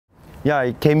Yeah,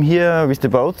 I came here with the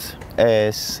boat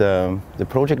as the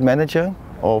project manager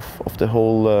of the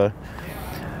whole,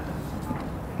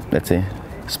 let's say,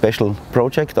 special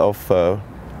project of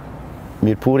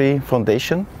Mirpuri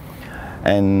Foundation.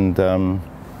 And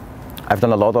I've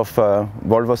done a lot of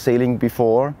Volvo sailing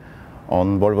before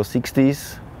on Volvo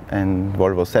 60s and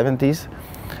Volvo 70s.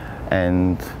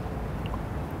 And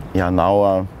yeah,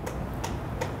 now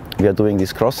we are doing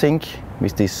this crossing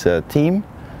with this team.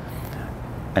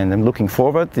 And I'm looking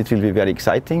forward. It will be very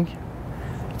exciting.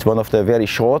 It's one of the very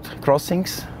short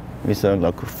crossings with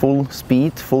like full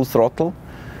speed, full throttle.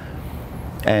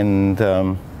 And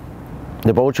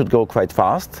the boat should go quite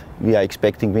fast. We are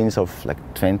expecting winds of like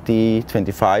 20,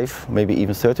 25, maybe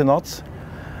even 30 knots.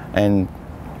 And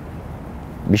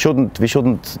we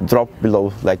shouldn't drop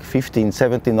below like 15,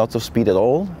 17 knots of speed at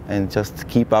all, and just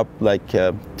keep up like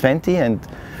 20 and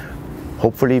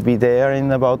hopefully be there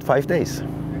in about 5 days.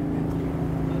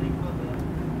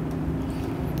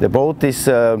 The boat is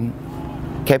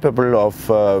capable of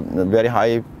very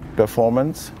high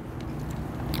performance.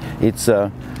 It's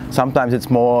sometimes it's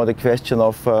more the question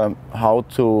of how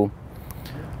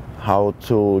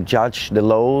to judge the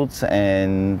loads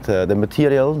and the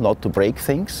material, not to break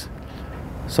things.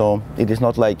 So it is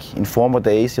not like in former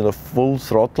days, you know, full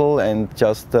throttle and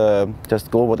just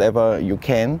go whatever you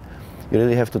can. You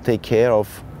really have to take care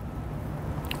of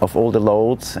all the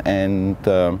loads and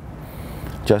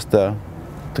just to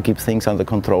keep things under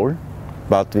control.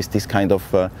 But with this kind of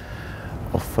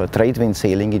trade wind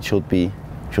sailing, it should be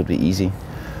easy.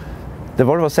 The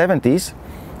Volvo 70s,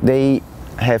 they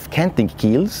have canting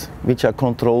keels, which are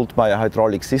controlled by a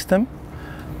hydraulic system,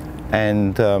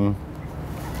 and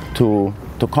to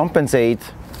compensate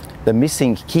the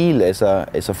missing keel as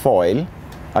a foil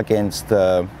against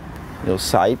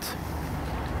side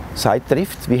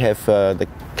drift, we have the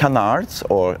canards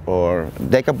or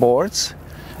decker boards,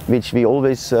 which we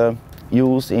always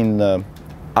use in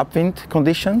upwind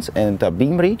conditions and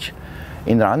beam reach.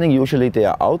 In running, usually they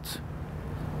are out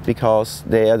because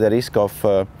there the risk of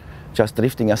just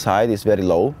drifting aside is very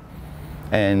low.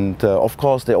 And of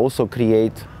course they also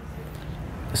create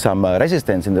some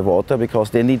resistance in the water because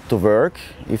they need to work.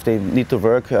 If they need to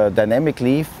work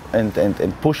dynamically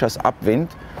and push us upwind,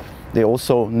 they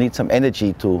also need some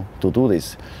energy to do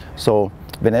this. So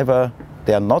whenever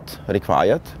they are not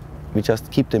required, we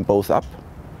just keep them both up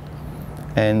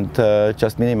and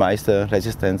just minimize the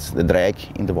resistance, the drag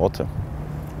in the water.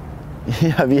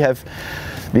 Yeah, we have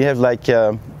like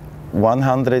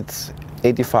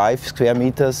 185 square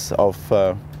meters of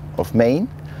main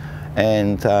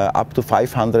and up to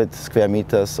 500 square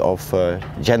meters of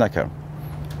gennaker.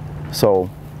 So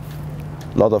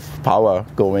a lot of power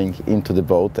going into the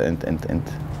boat and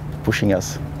pushing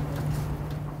us.